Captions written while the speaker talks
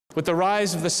With the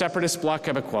rise of the separatist Bloc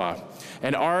Québécois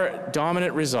and our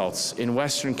dominant results in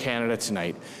Western Canada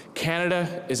tonight,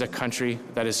 Canada is a country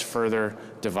that is further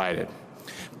divided.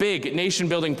 Big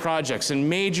nation-building projects and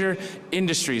major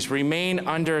industries remain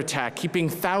under attack, keeping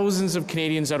thousands of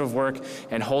Canadians out of work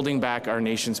and holding back our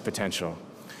nation's potential.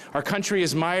 Our country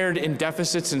is mired in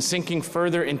deficits and sinking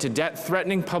further into debt,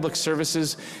 threatening public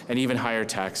services and even higher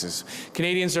taxes.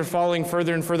 Canadians are falling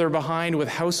further and further behind, with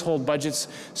household budgets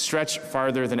stretched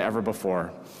farther than ever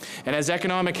before. And as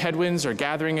economic headwinds are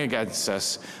gathering against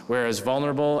us, we're as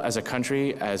vulnerable as a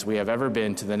country as we have ever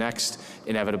been to the next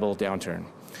inevitable downturn.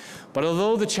 But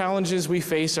although the challenges we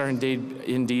face are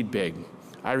indeed big,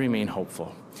 I remain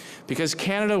hopeful. Because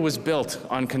Canada was built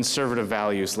on conservative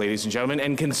values, ladies and gentlemen,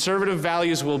 and conservative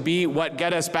values will be what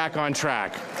get us back on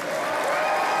track.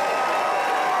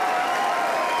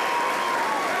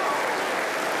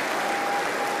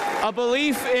 A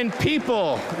belief in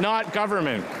people, not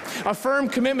government. A firm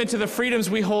commitment to the freedoms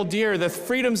we hold dear, the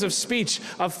freedoms of speech,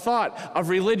 of thought, of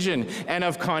religion, and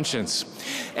of conscience.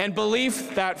 And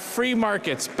belief that free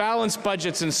markets, balanced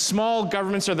budgets, and small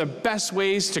governments are the best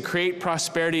ways to create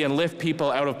prosperity and lift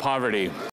people out of poverty.